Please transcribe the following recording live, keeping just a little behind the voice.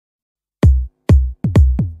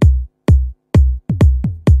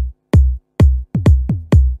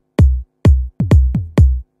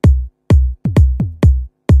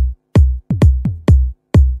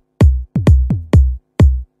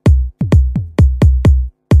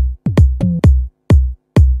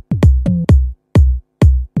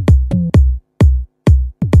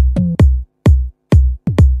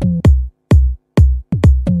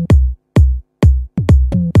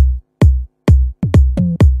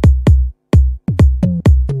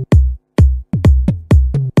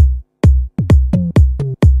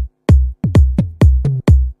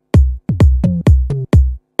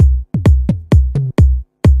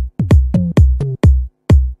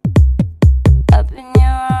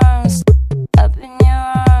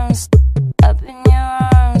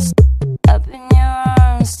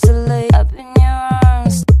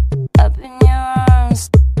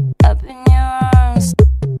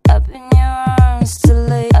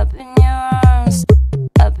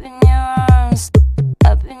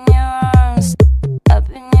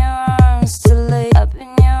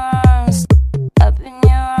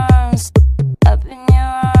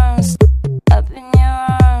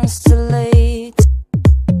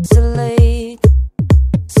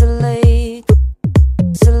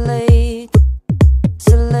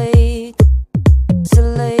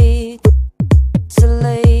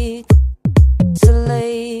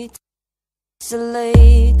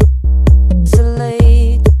late, so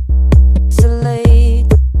late, so late,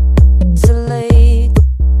 so late,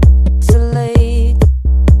 so late,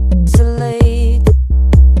 so late,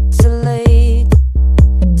 so late,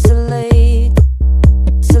 so late,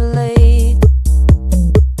 so late.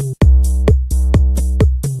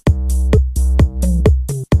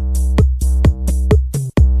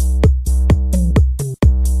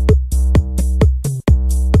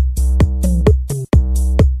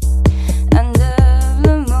 Under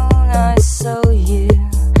the moon I saw you,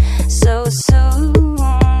 so soon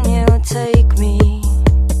you take me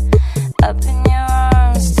up in your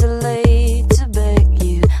arms, too late to beg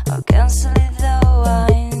you or cancel it, though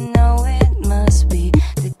I know it must be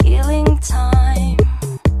the killing time,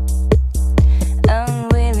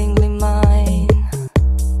 unwillingly mine.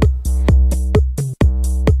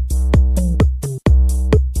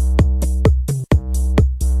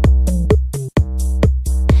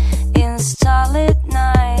 In starlit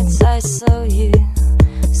nights I saw you,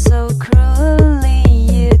 so cruelly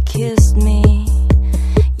you kissed me.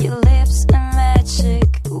 Your lips a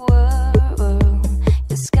magic world,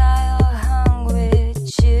 your sky all hung with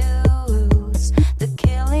jewels. The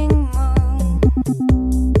killing moon,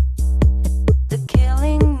 the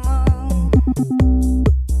killing moon,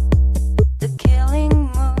 the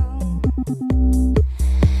killing moon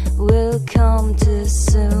will come too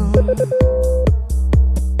soon.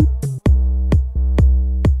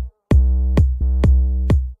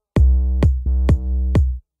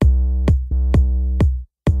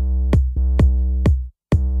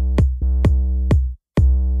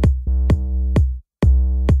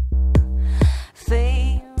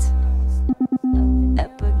 Fate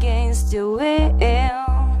up against your will,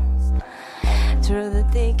 through the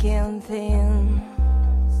thick and thin.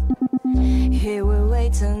 Here we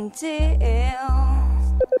wait until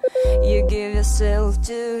you give yourself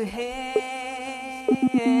to him.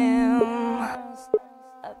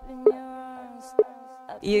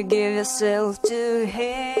 You give yourself to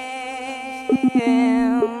him.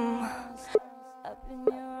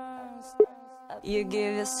 You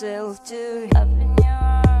give yourself to up in your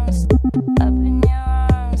arms, up in your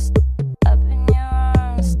arms, up in your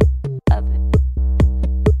arms, up in your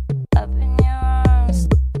arms, up in your arms,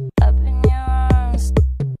 up in your arms,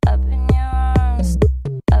 up in your arms,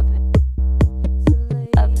 up in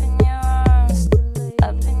your arms,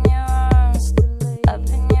 up in your arms, up in your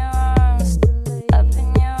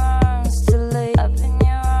arms, too late, up in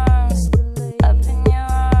your arms, up in your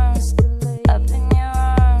arms, up in your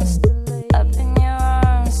arms, up in your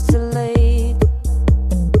arms, too late.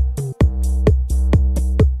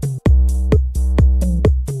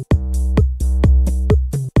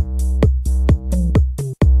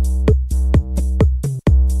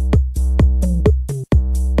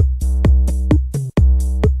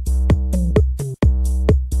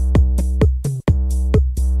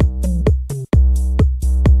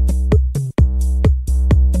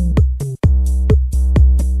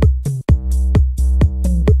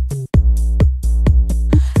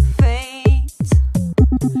 Fate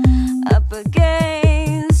up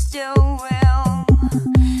against your will,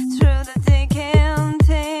 through the thick and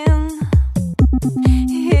thin.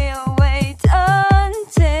 He'll wait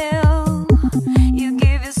until you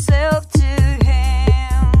give yourself to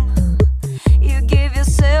him. You give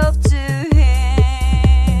yourself to him.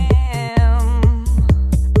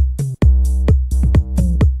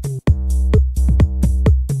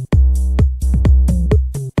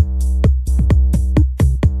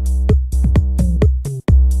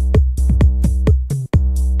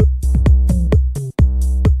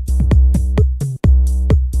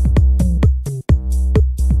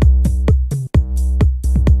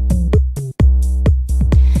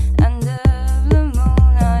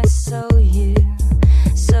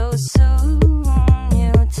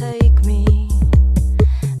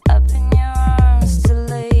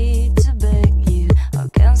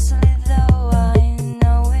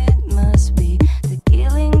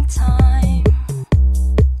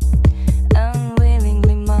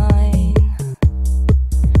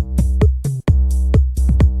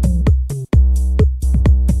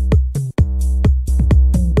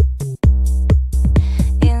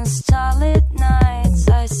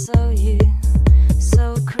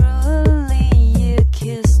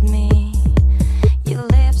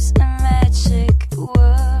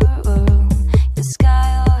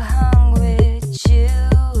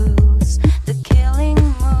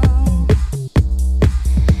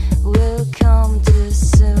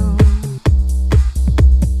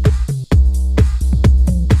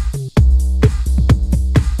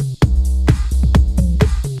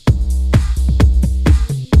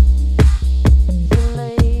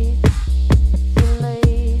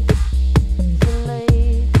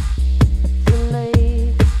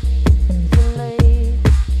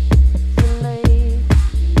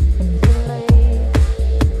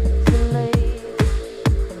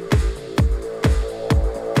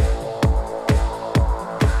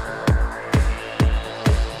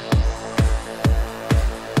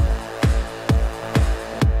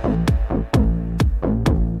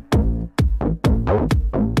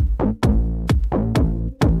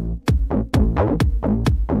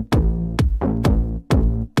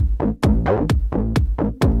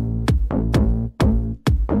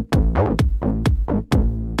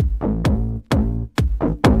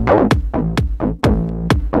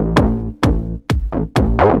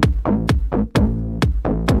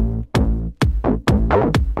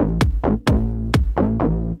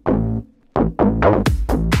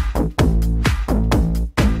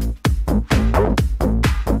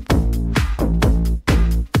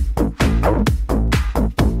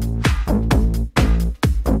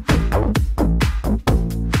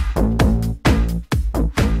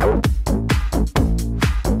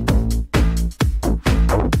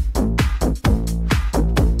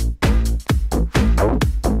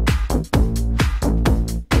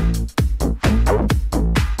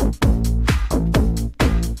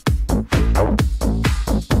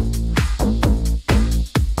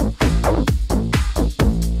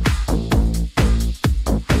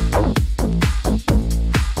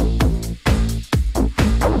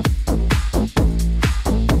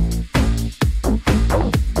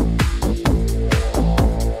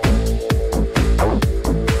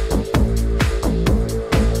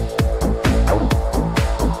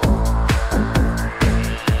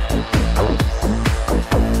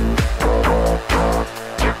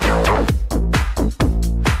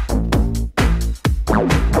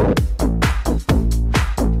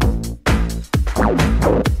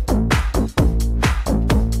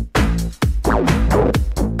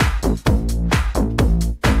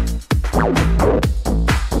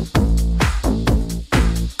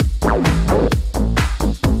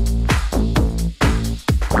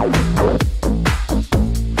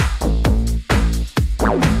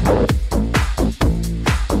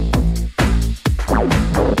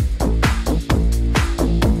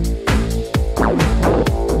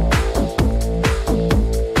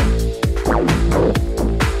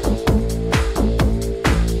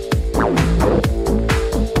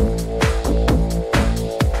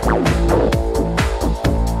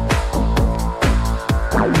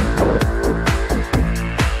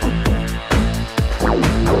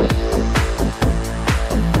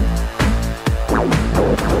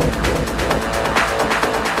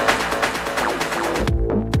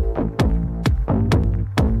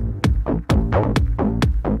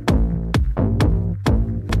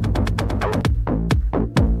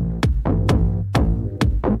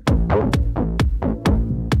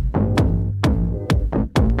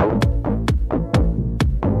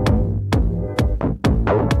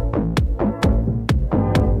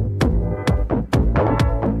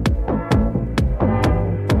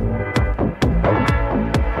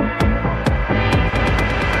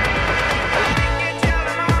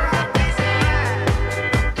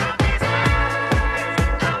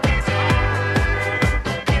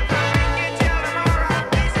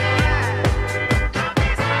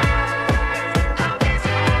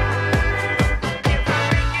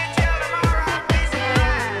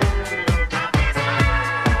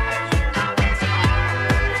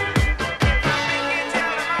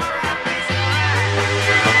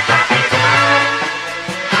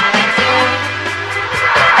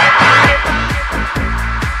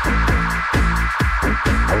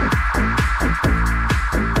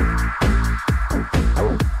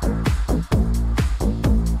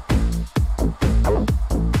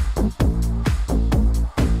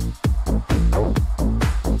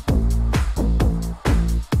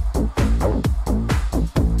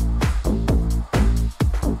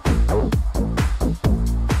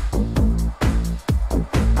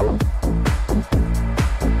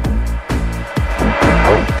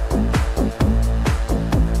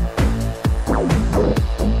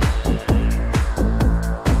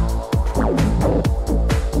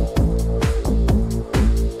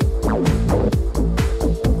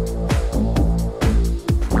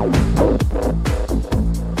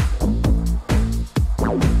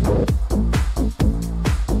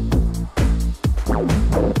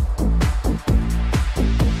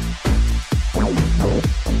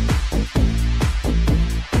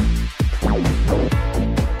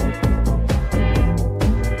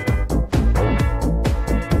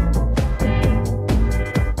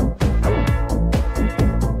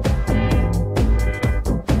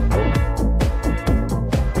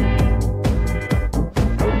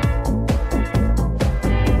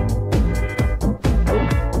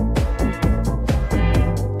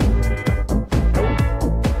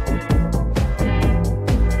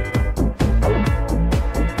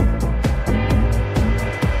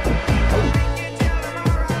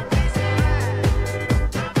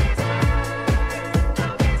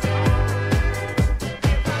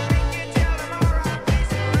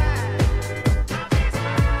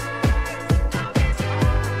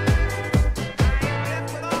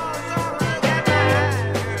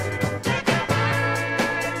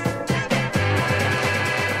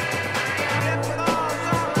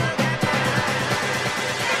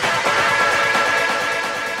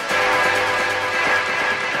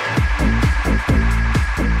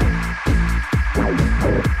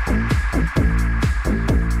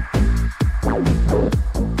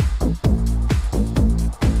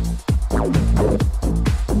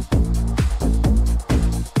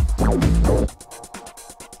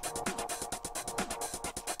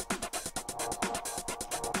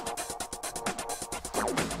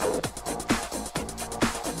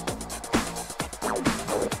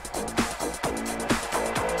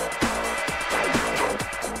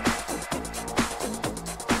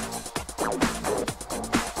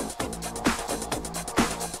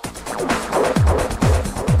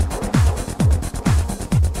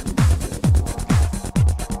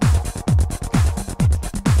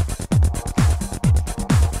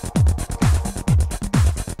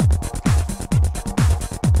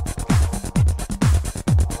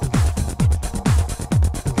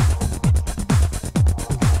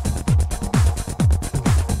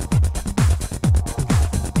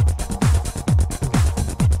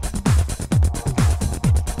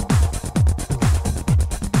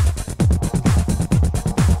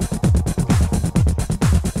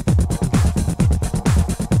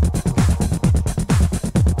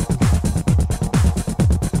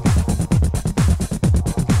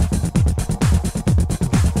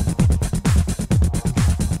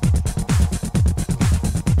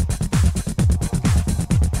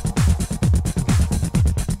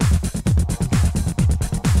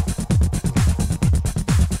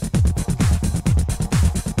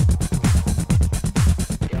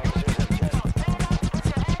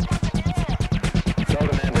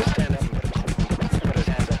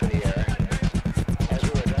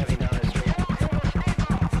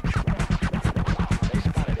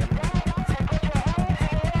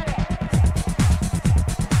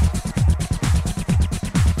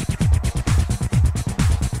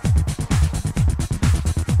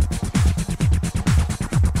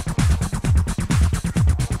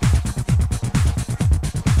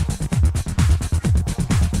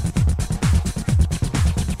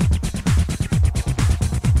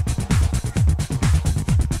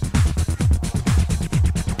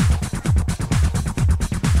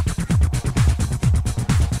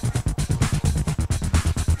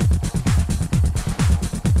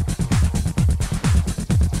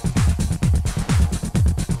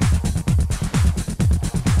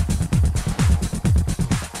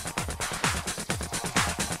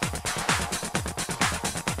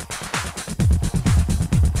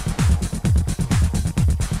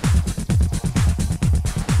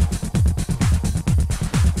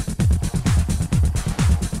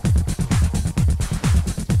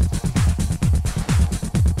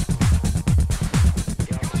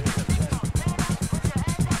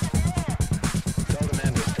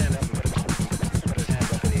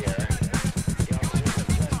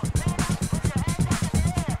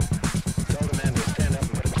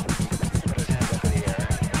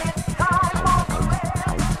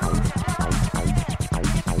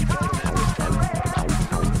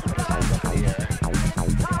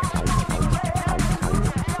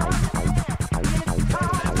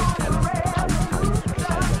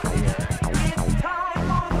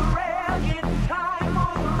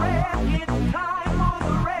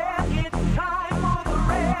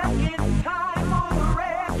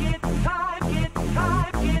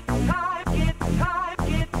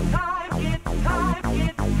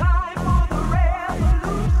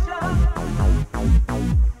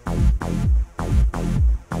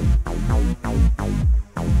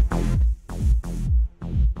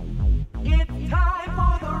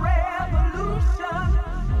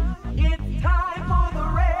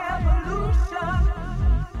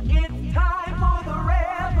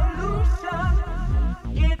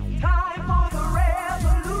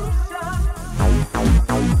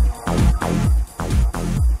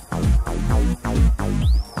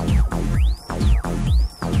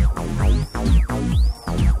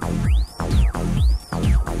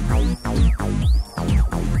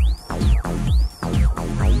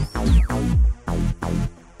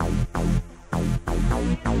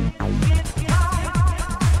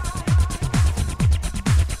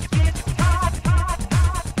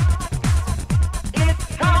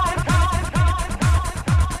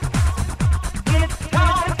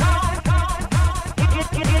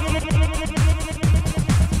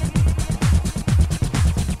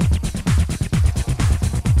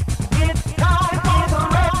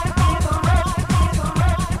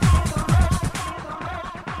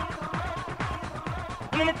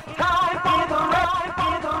 It's time.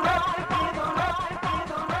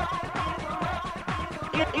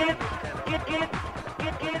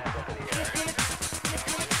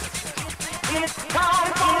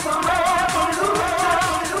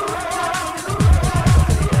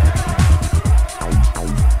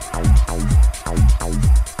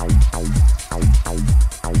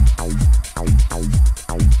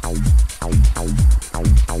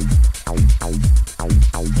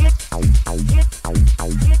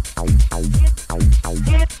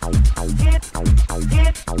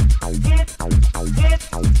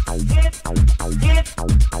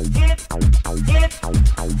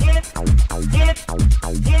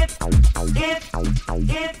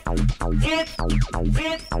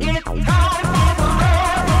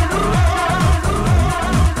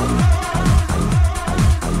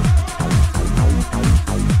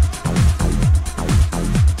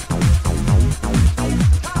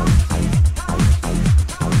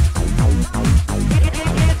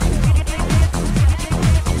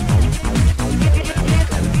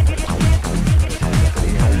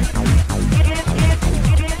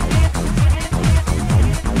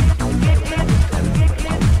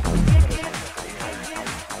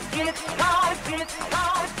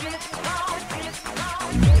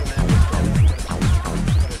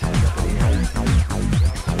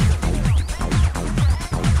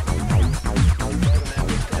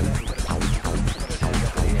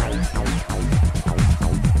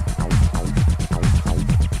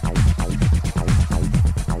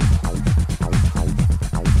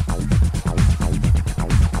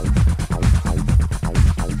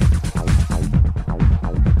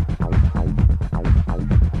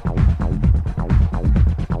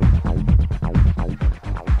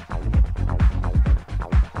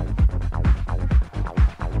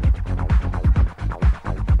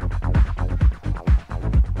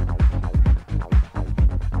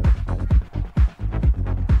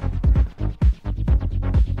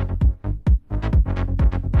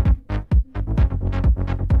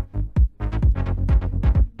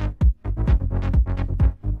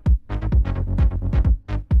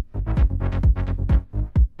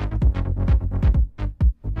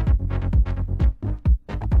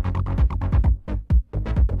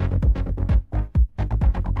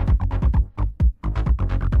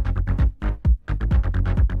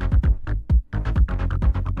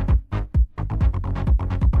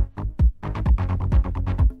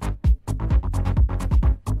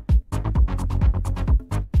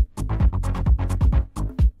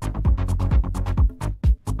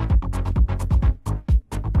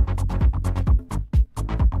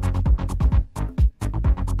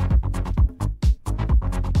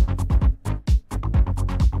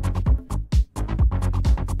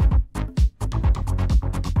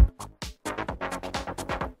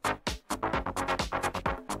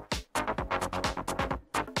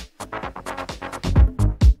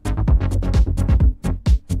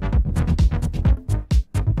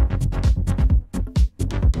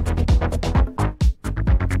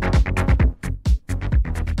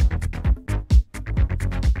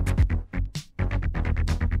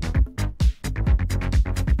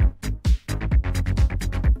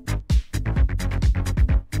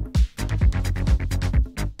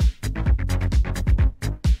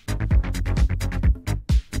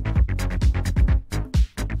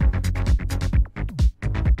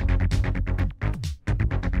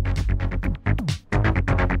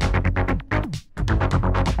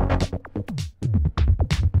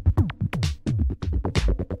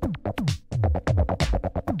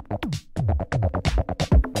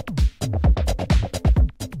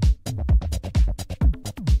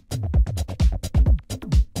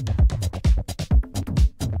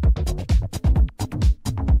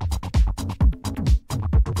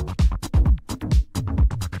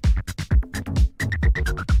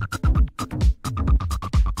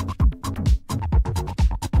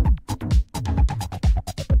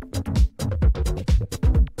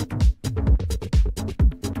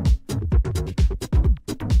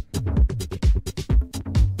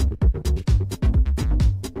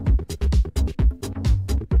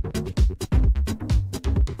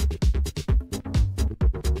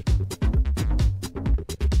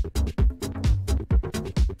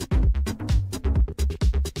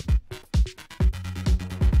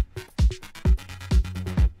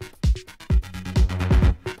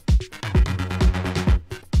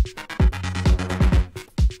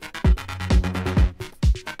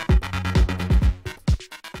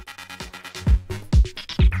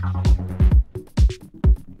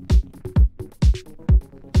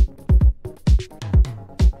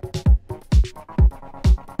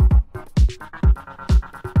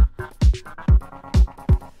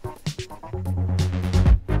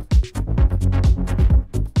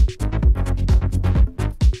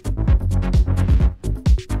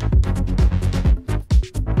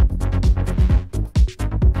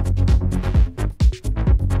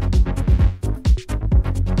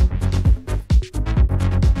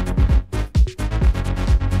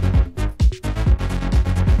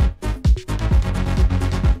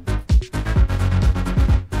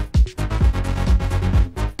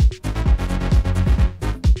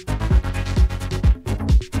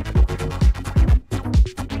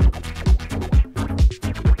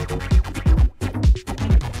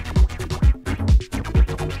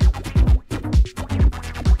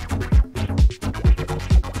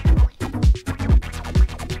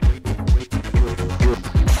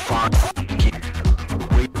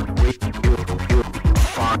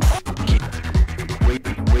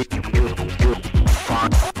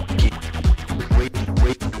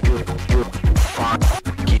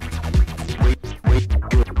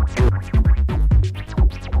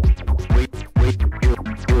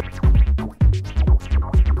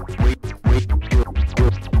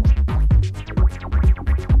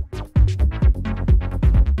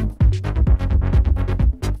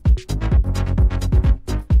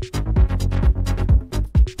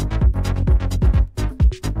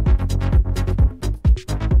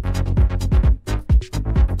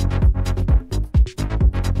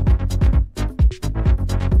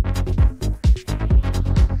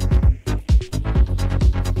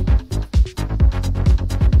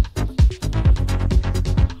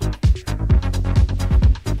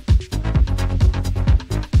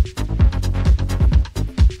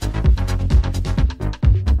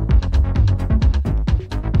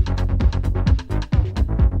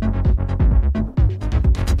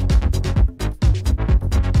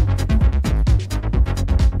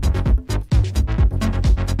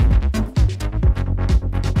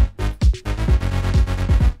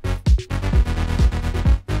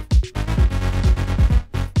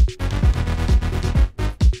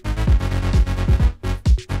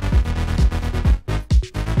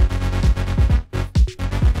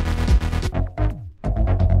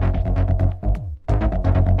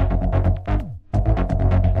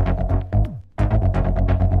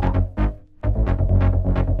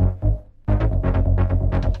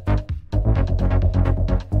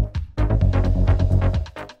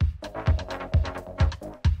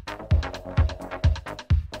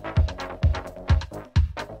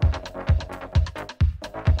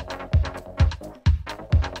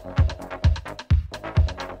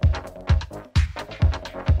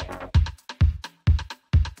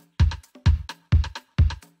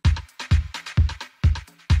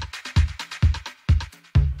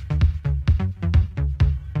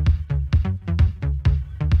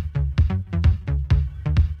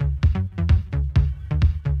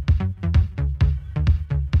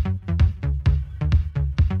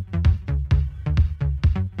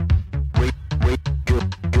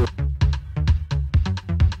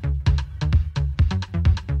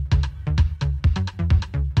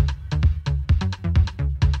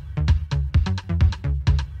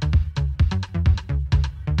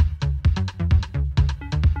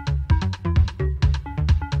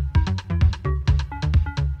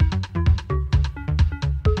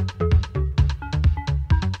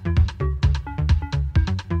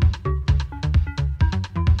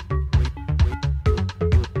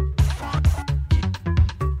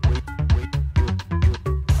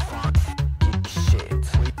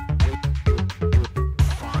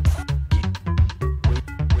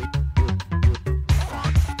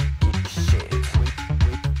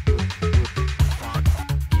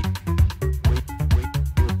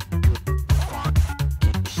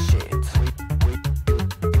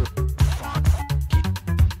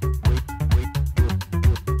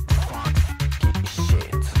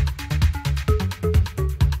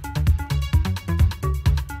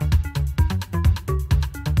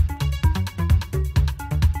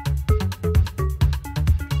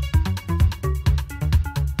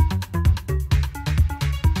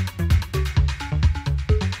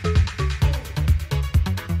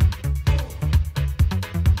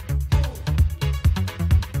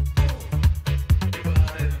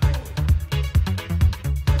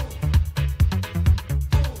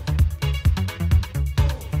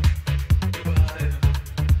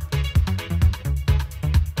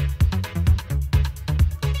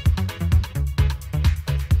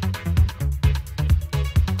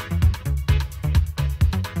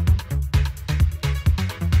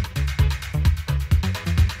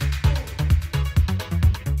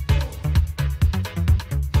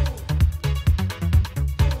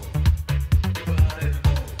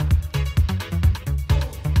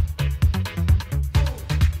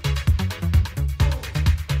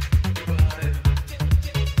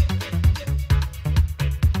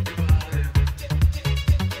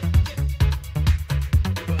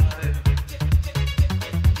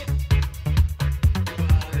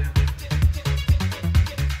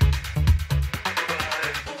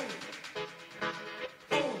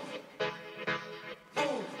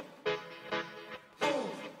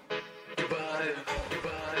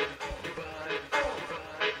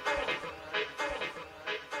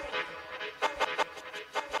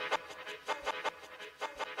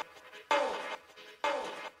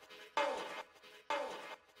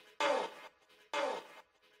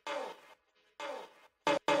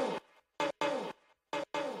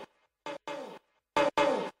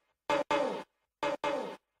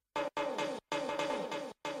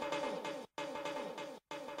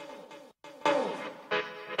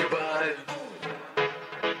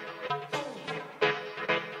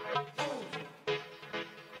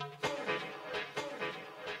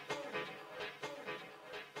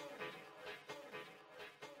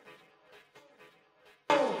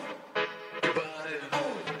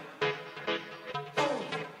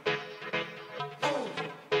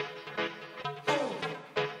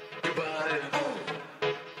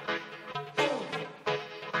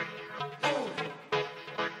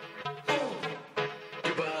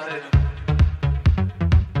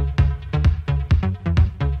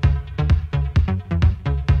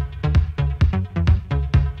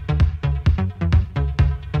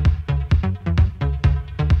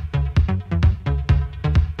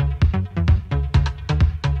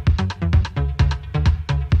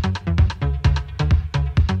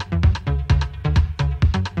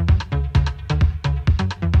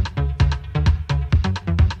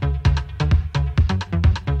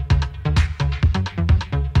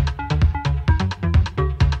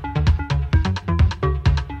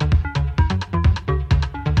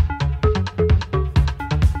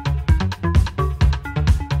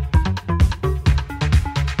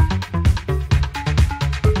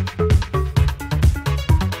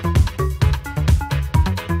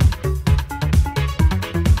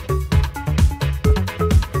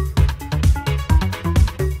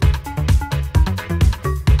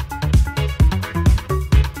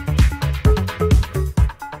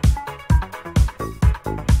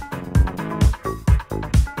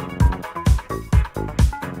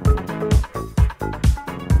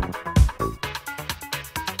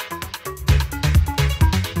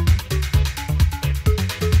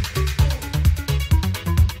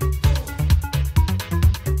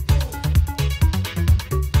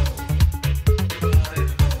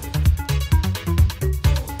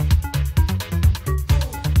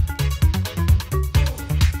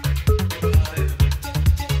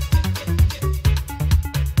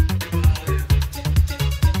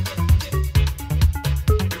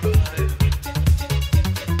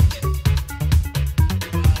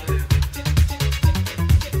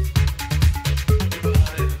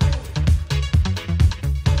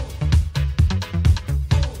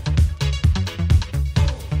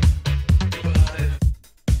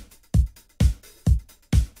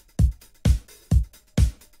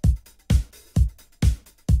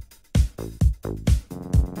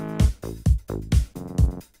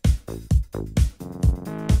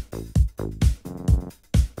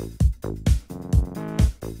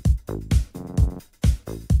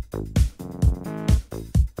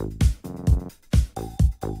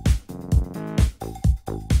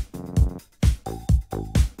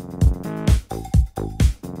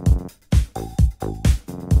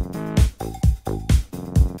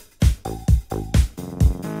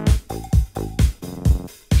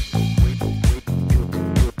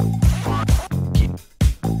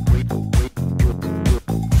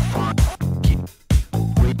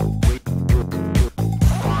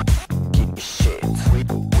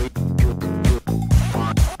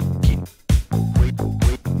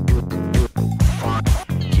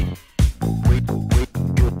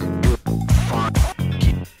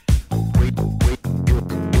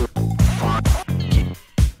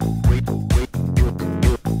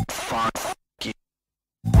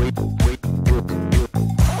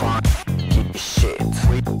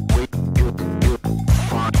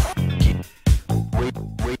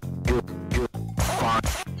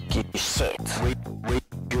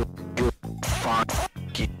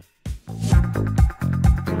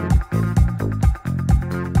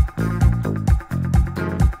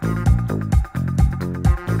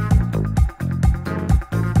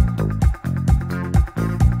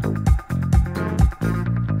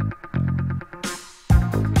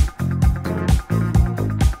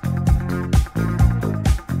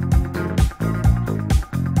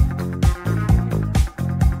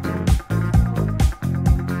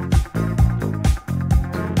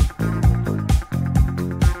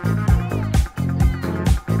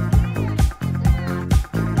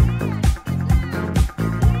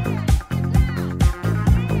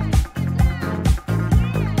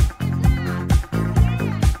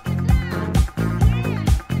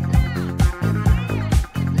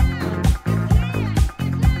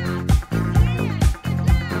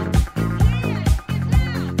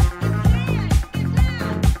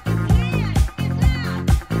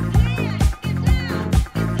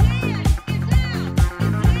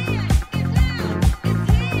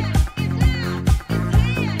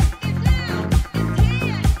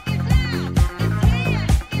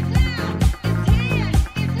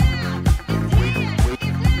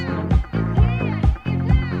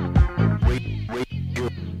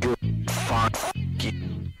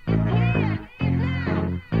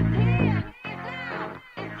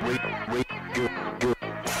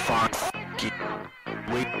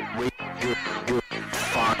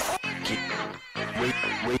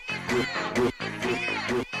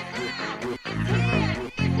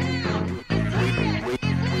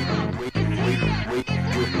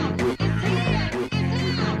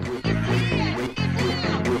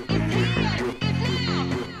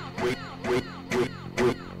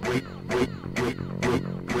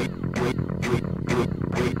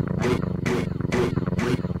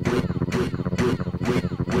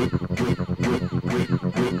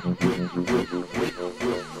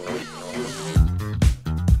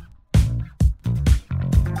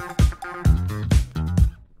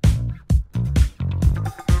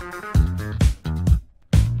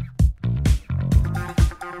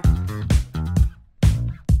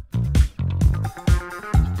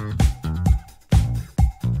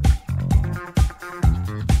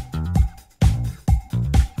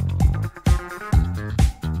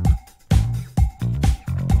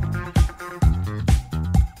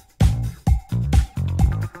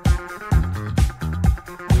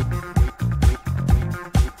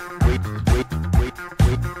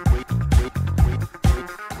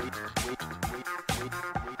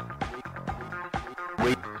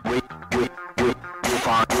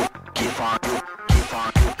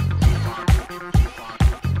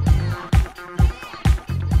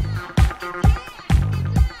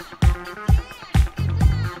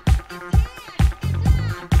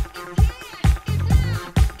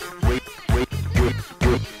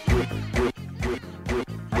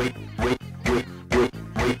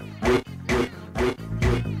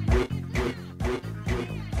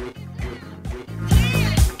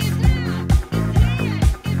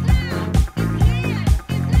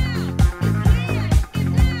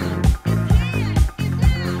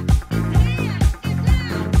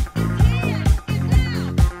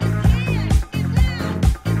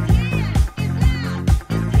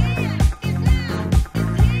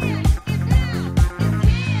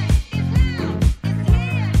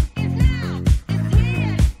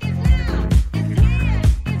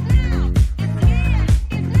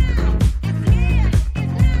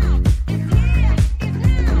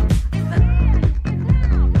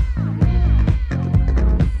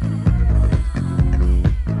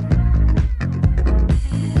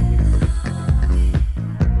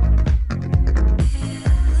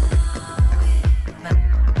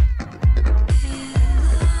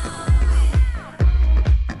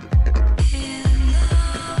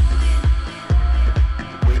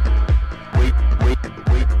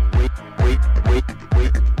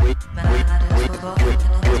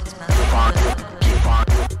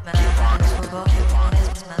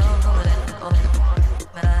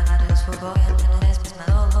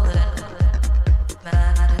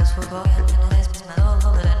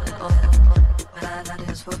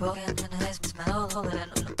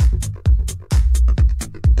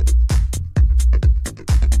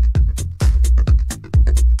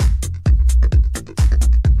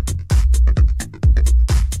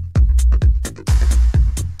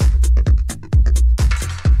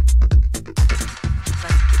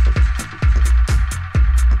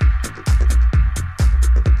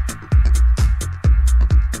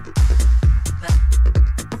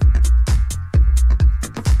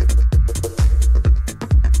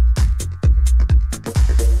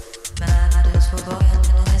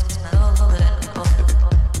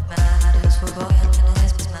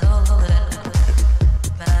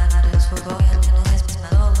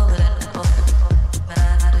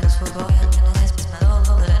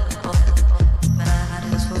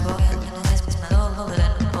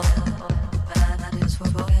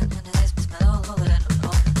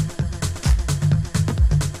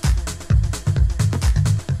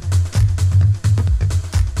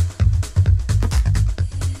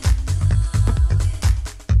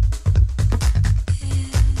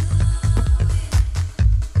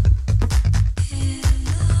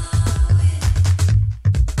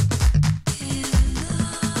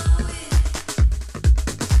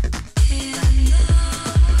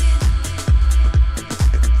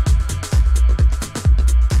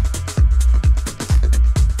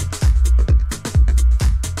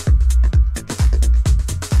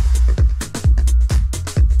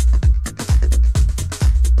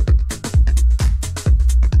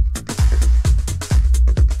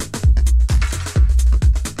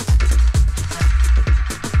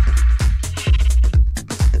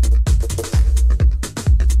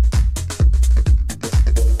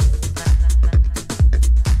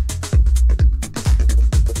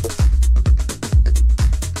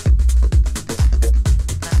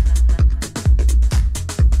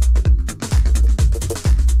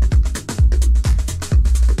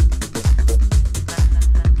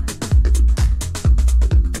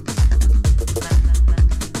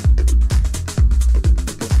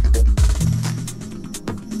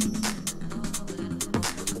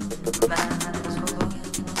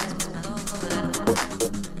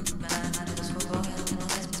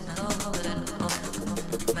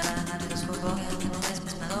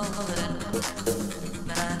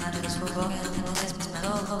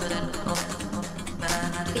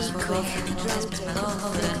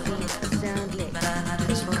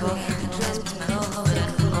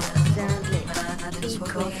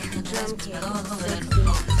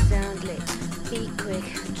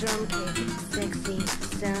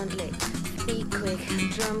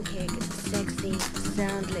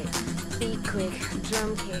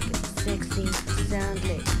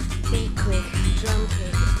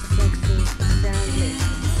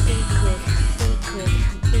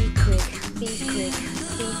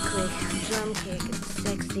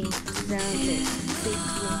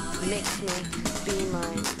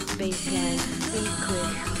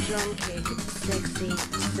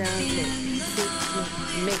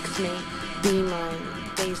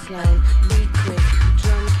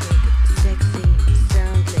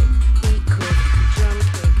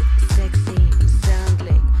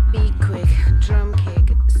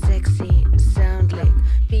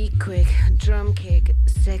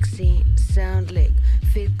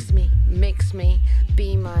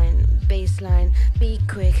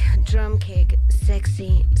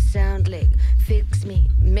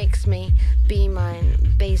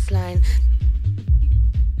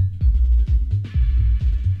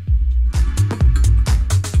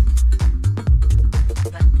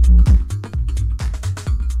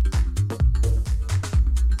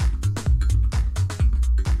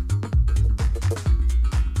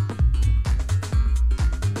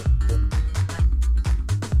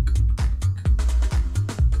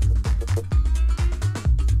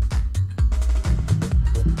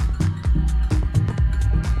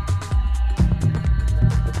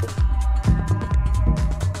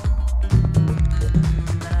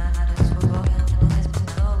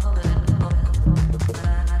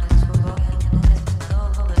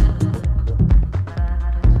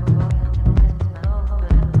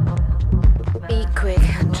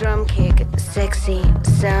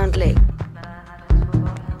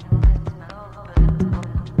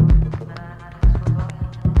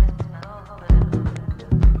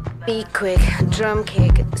 Drum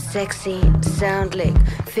kick, sexy, sound lick,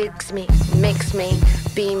 fix me, mix me,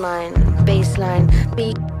 be mine, baseline,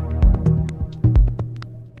 be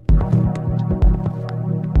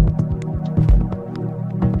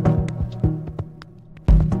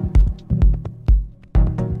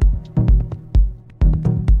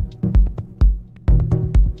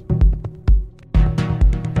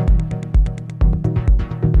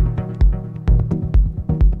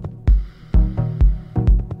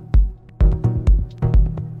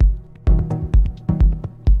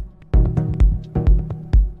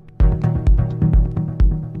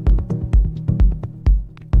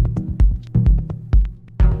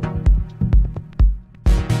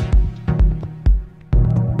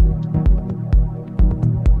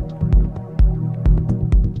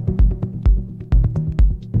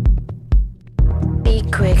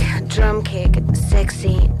quick, drum kick,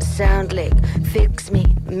 sexy, sound lick, fix me,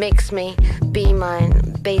 mix me, be mine,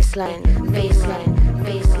 baseline, baseline,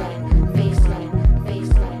 baseline, baseline,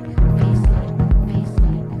 baseline, baseline,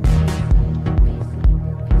 baseline.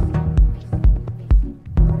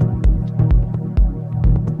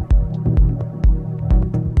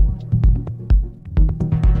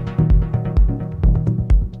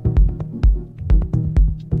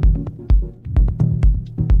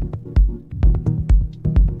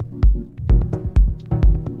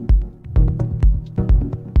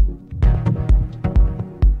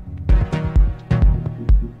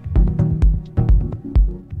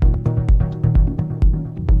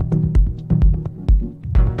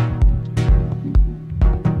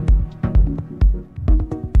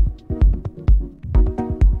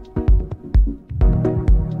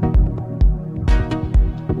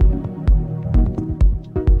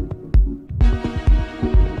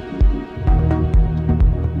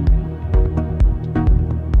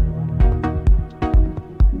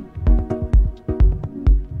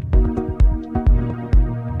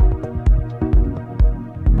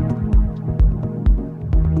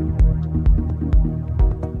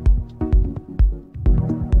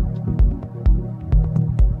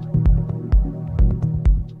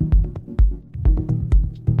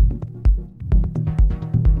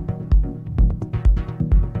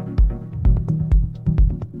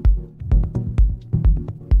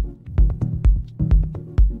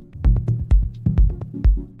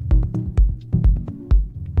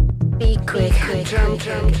 Drum,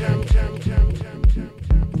 drum, drum, drum, drum, drum, drum.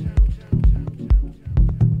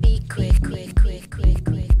 Be quick, quick, quick, quick,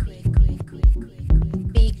 quick, quick, quick, quick, quick.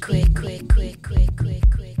 Be quick, quick, quick, quick, quick,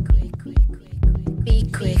 quick, quick, quick. Be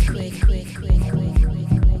quick, quick, quick, quick, quick,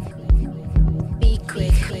 quick, quick. Be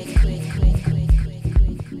quick, quick, quick, quick, quick,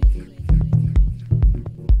 quick, quick, quick.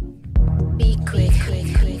 Be quick, quick,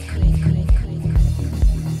 quick, quick, quick, quick.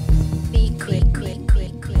 Be quick, quick,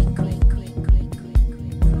 quick, quick, quick, quick, quick.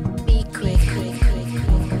 Be quick, quick.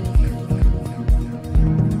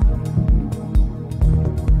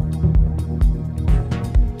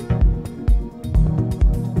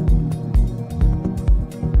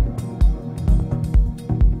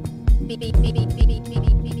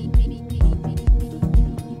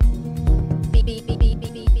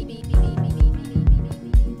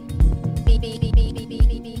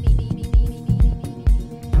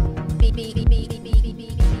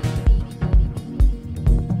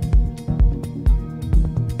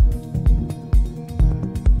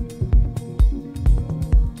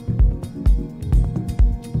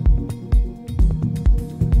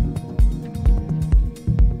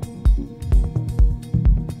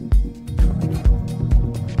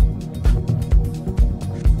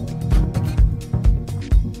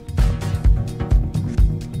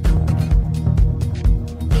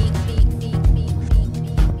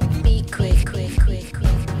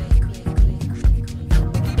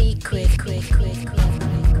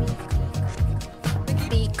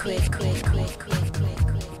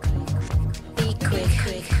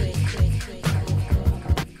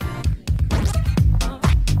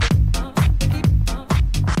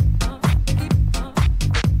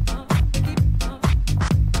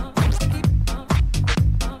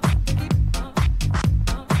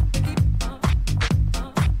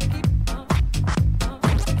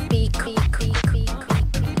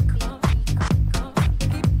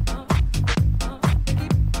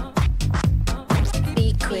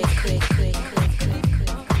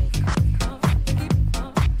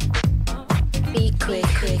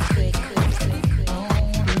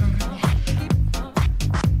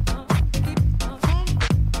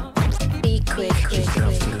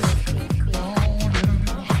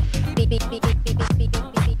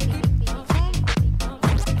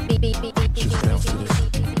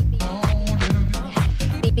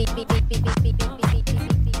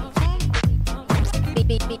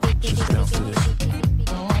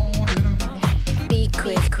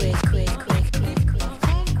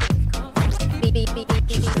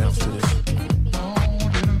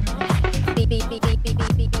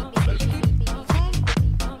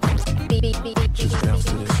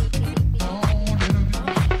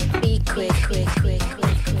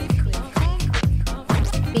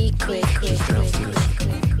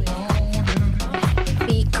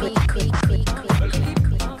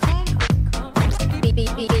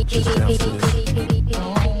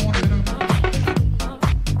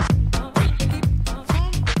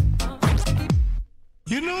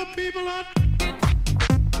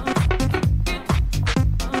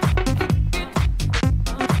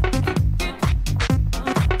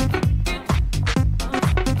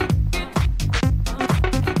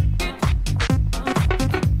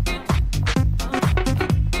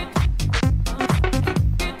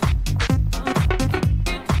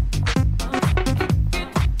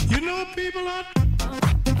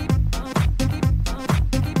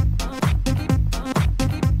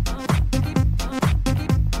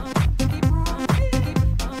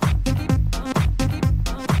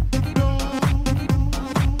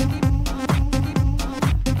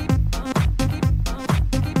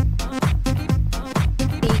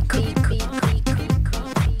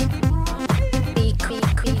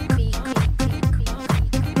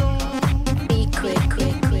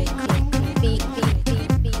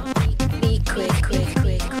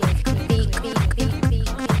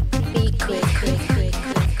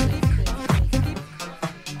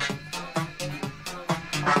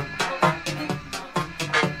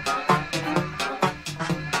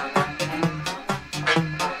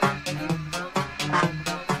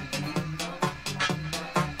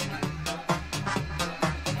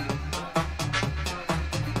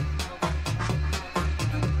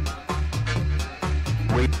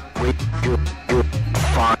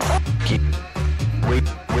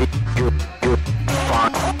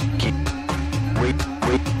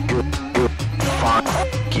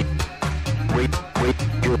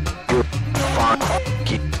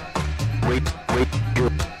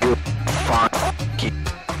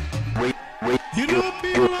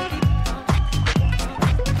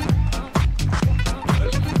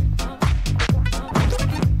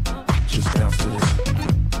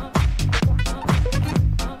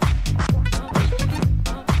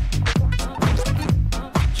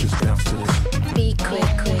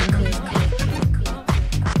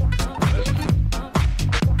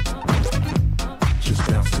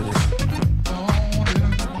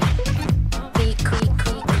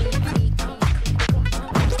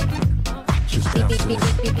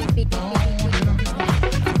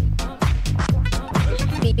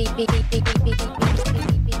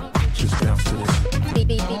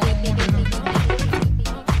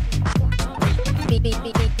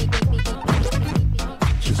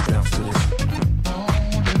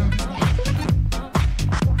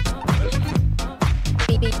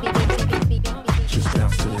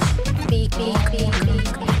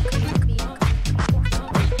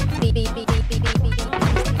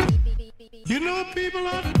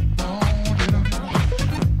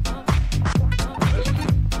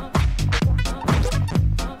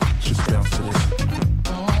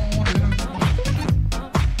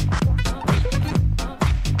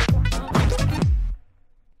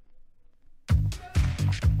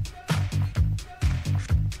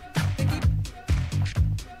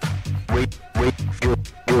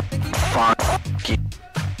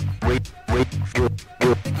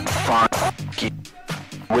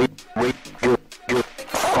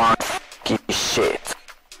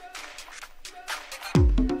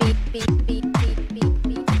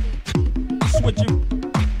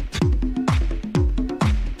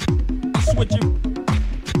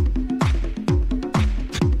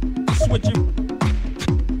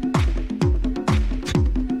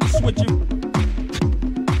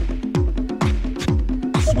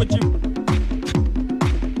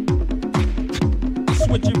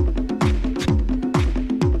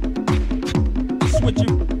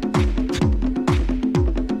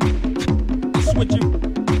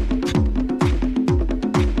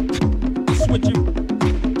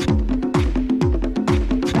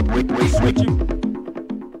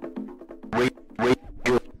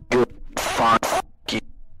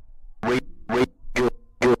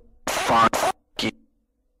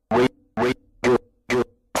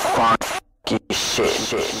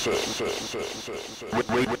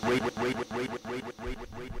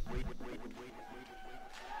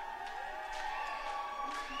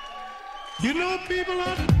 You know, people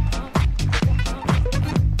are...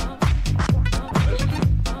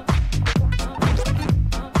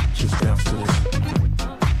 Just after this. Just after this.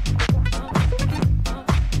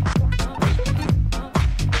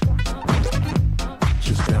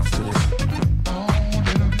 Just after this. Just after this. Just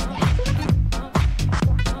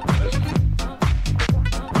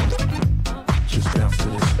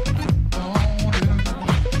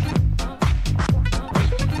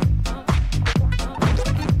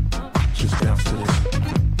after this.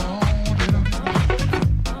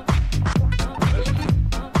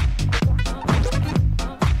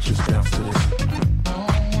 Just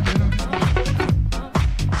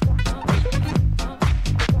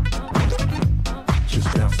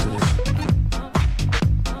after this.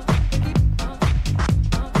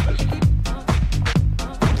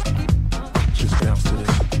 Just after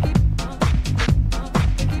this.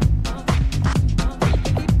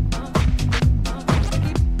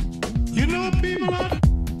 You know, people are...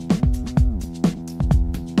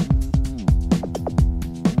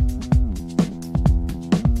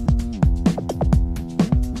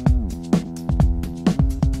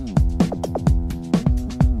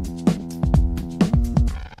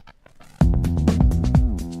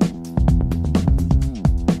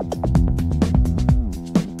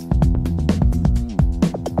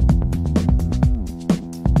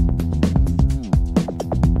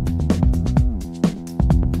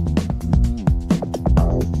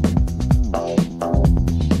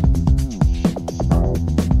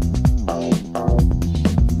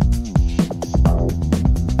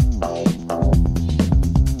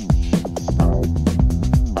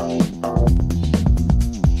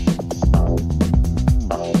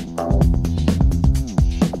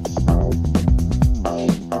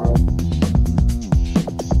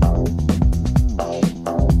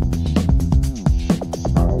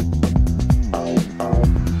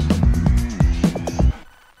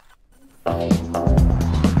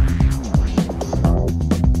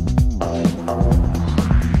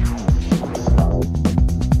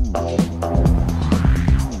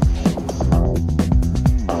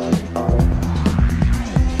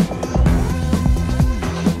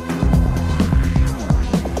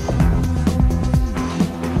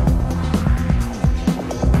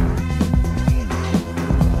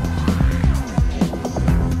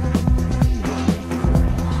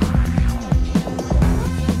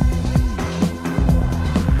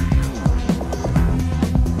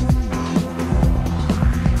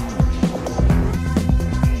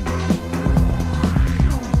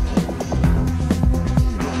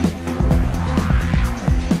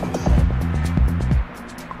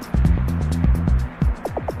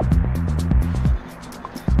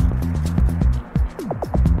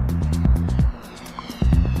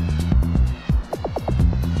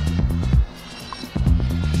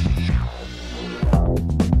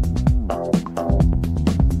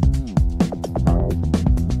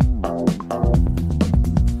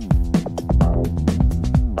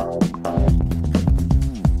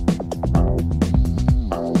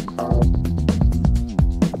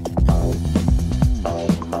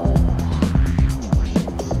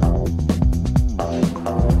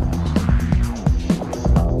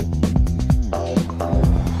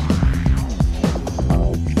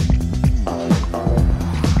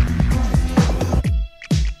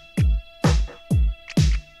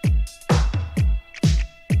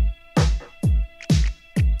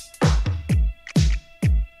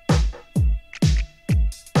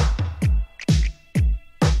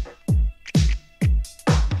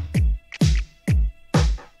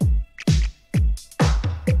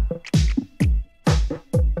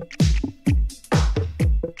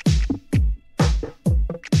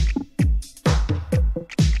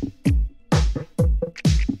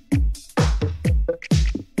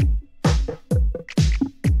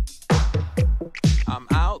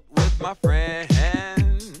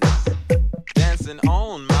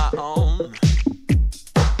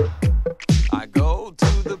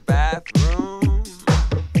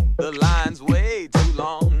 goes way too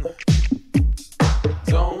long.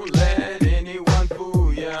 Don't let anyone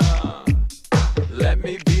fool ya. Let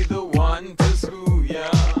me be the one to school ya.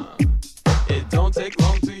 It don't take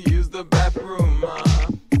long to use the bathroom.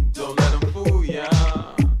 Don't let them fool ya.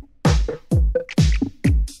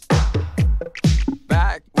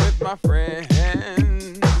 Back with my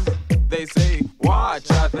friends, they say watch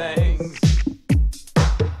our things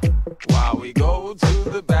while we go to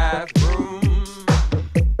the bathroom.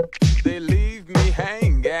 They leave me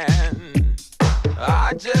hanging.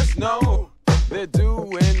 I just know they're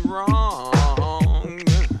doing wrong.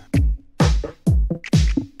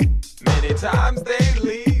 Many times they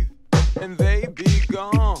leave and they be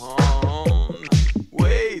gone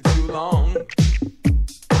way too long.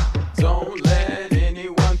 Don't let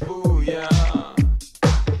anyone fool ya.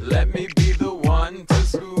 Let me be the one to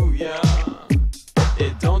school ya.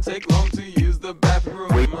 It don't take long to use the bathroom.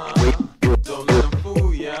 Don't let them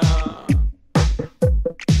fool ya.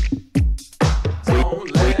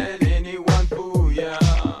 Don't let anyone fool ya.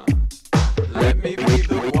 Let me be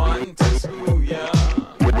the one to school ya.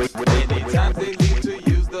 Anytime they leave to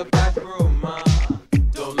use the bathroom,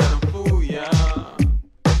 don't let them fool ya.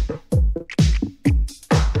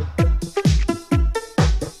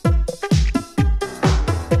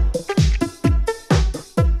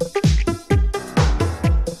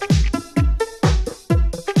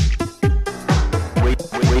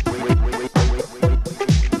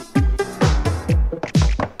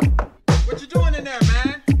 What you doing in there,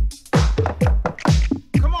 man?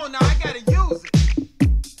 Come on now, I gotta use it.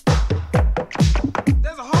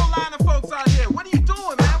 There's a whole line of folks out here. What are you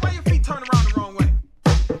doing, man? Why your feet turn around the wrong way?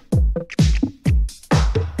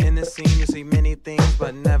 In this scene, you see many things,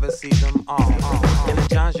 but never see them all. In the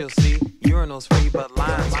Johns, you'll see urinals free, but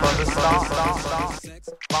lines for the stars. Sex,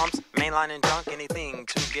 bumps, mainline and junk, anything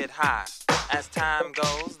to get high. As time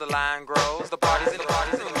goes, the line grows, the parties and y'all.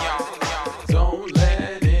 Don't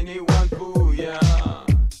let anyone fool ya.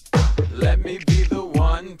 Let me be the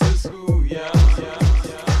one to school ya.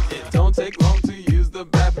 It don't take long to use the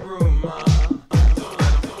bathroom. Don't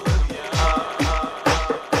let them fool ya.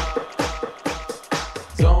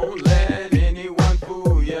 Don't let anyone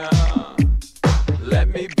fool ya. Let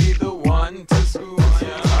me be the one to school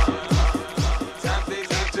ya. Time they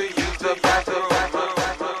leave to use the bathroom.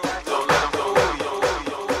 Don't let them fool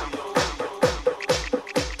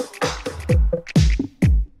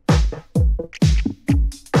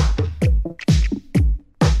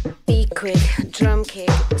Be quick, drum kick,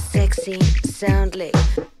 sexy, sound lick.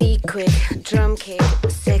 Be quick, drum kick,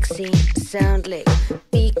 sexy, sound lick.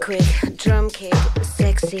 Be quick, drum kick,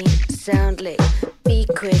 sexy, sound lick. Be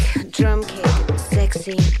quick, drum kick,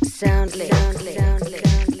 sexy, sound lick.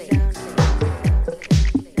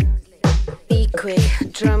 Be quick,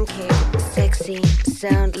 drum kick, sexy,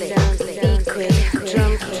 sound lick. Be quick,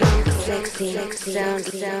 drum kick, sexy,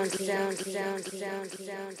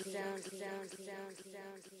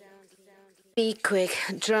 Be quick,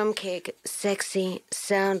 drum kick, sexy,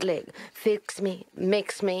 sound lick. Fix me,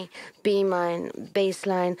 mix me, be mine,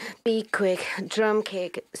 baseline. Be quick, drum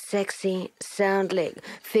kick, sexy, sound lick.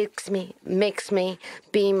 Fix me, mix me,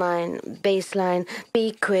 be mine, baseline.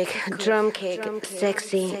 Be quick, drum kick,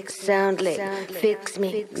 sexy, sound lick. Fix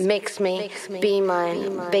me, mix me, be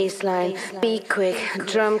mine, baseline. Be quick,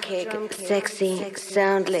 drum kick, sexy,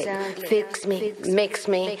 sound lick. Fix me, mix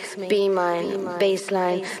me, be mine,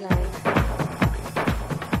 baseline.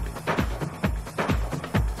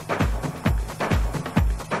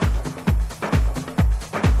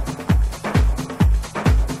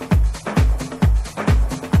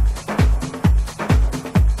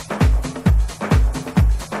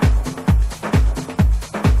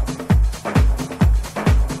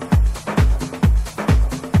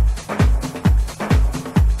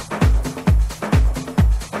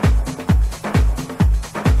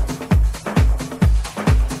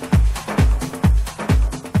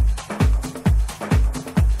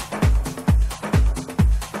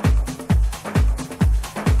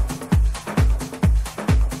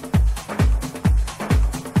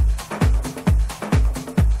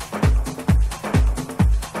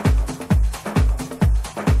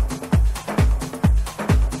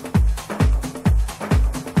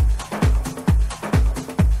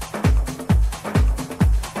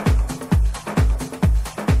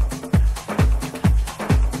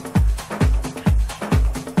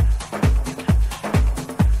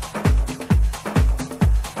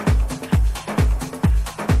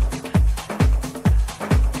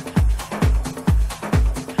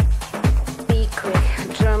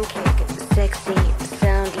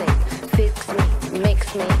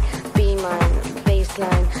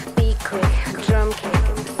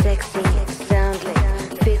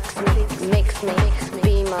 me,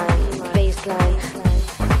 be my baseline.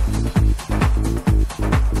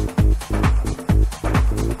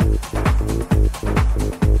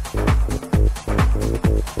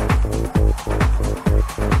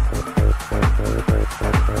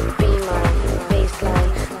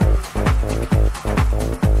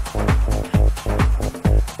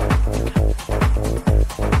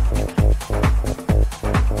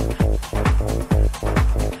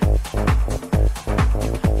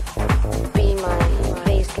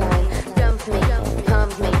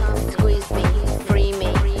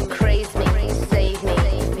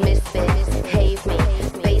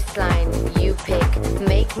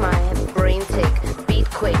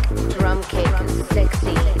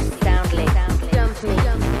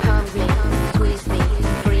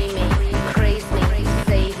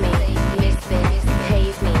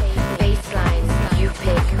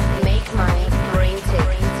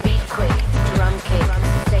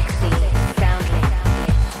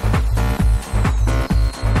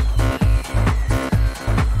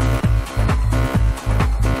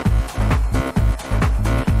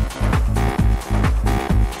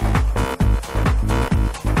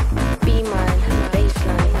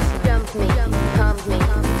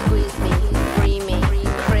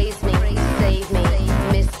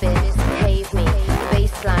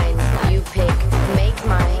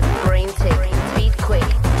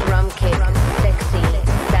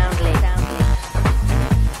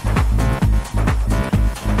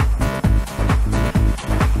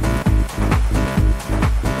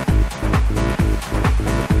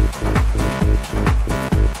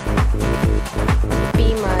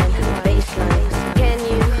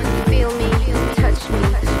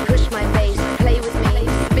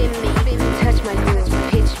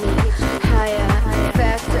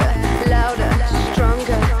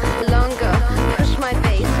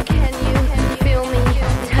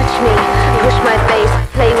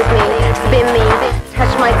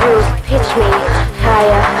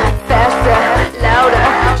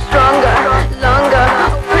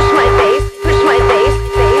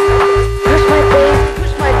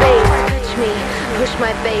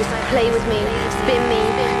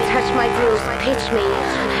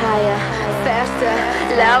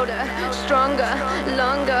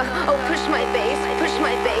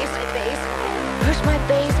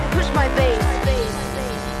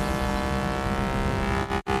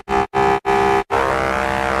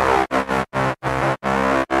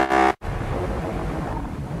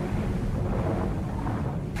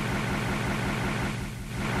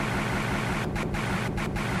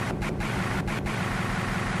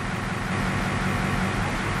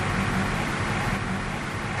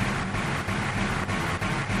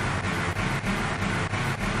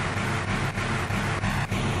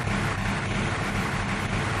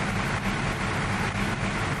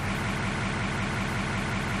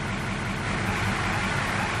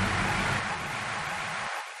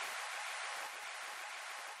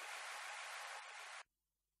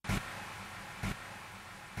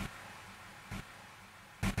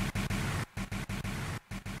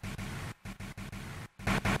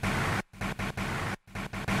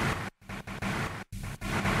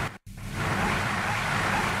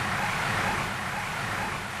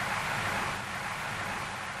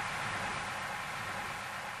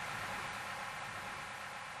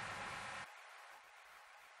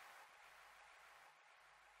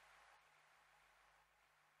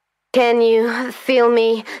 Can you feel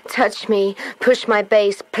me, touch me, push my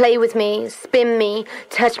bass, play with me, spin me,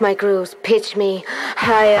 touch my grooves, pitch me,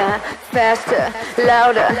 higher, faster,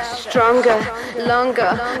 louder, stronger,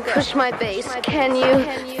 longer, push my bass. Can you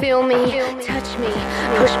feel me, touch me,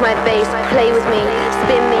 push my bass, play with me,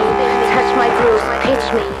 spin me, touch my grooves, pitch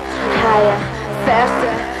me, higher,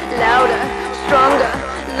 faster, louder, stronger,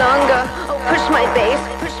 longer, push my bass,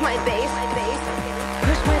 push my bass,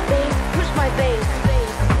 push my bass, push my bass.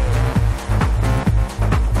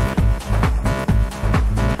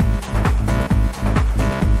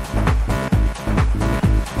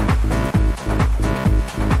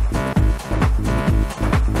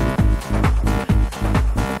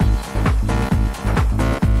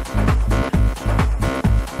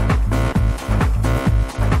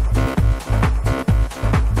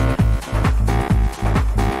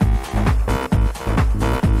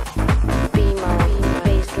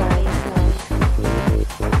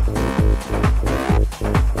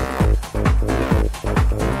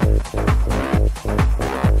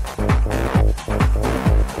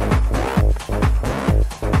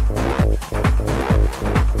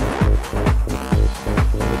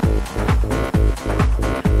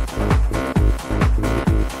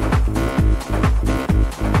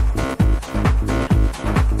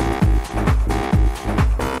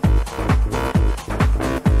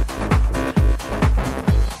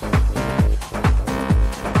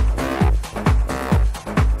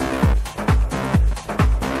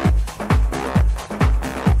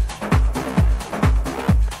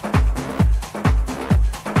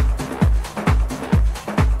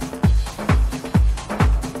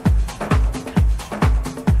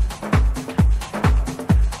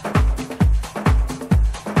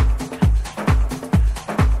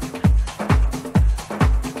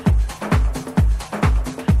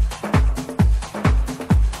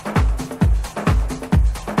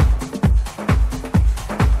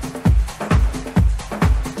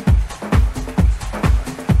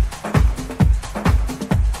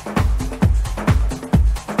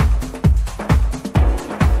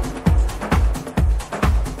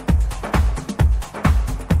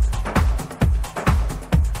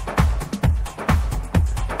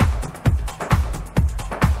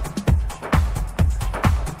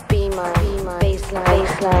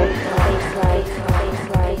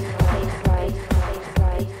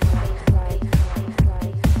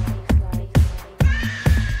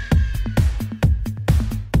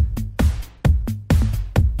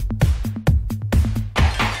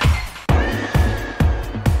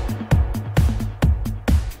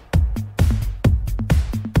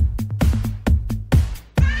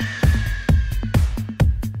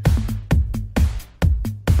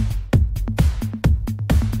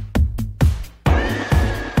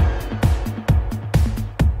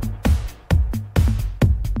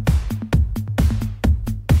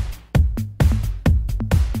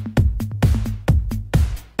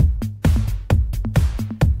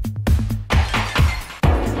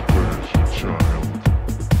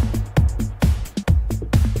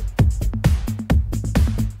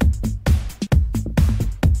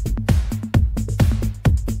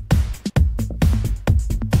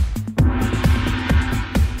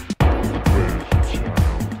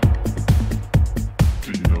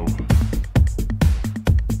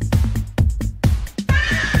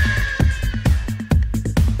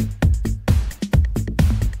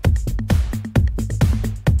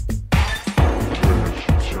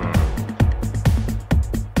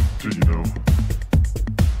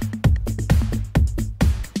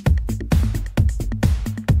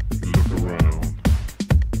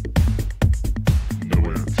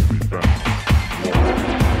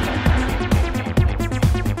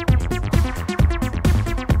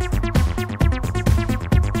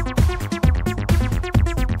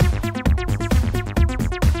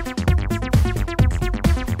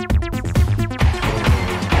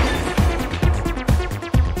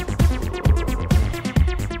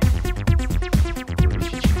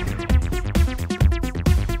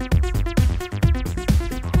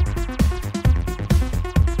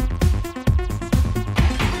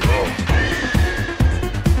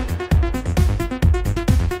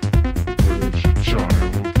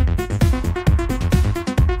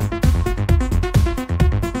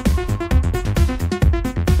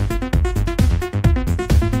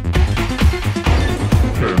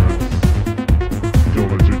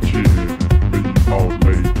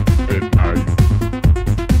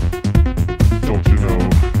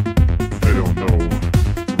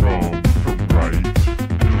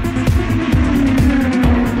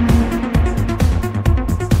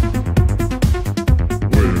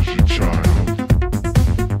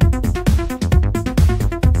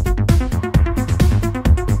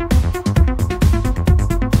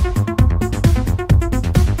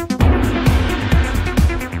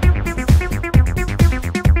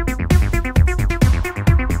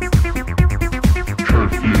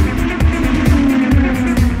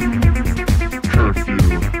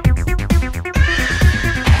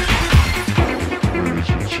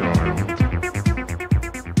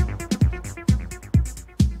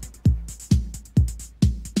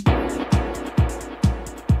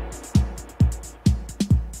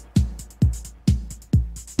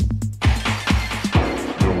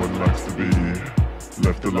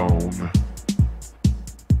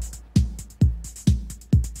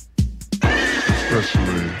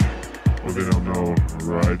 Especially when they don't know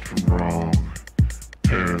right from wrong.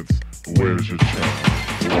 Parents, where's your child?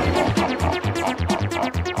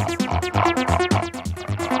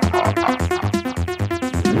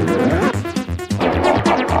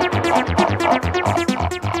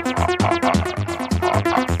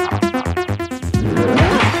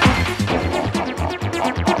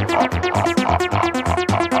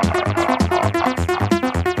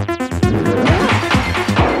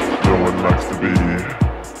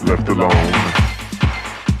 Left alone.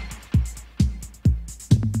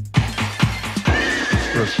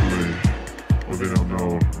 Especially when they don't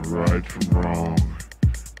know right from wrong.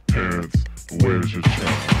 Parents, where's your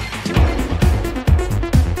child?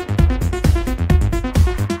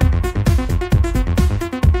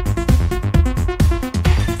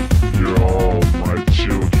 You're all my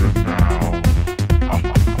children now.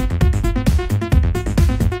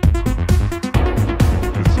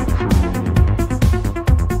 It's a cruel,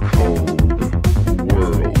 cold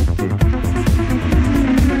world.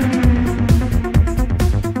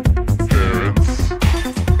 Parents,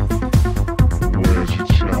 where's your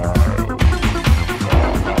child?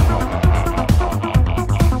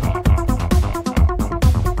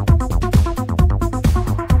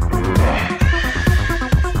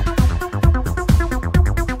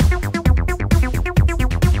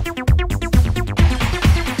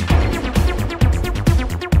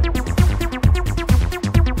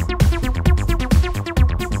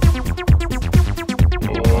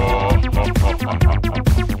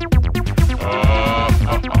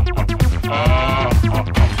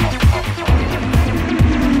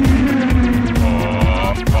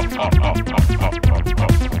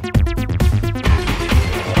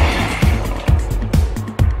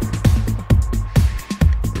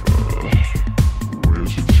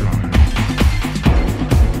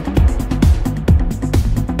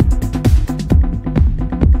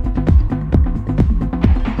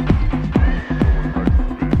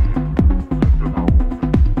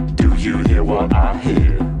 what I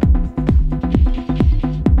hear?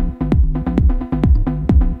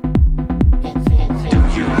 Do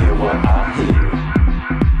you hear what I hear?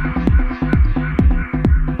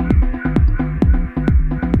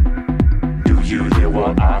 Do you hear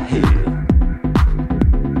what I hear?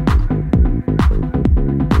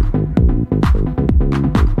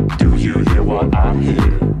 Do you hear what I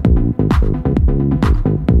hear?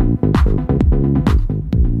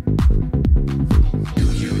 Do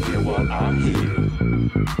you hear what I hear?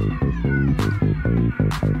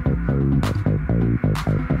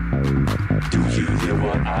 Do you hear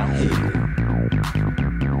what I hear?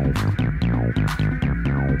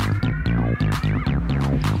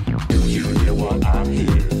 Do you hear what I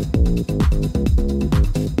hear?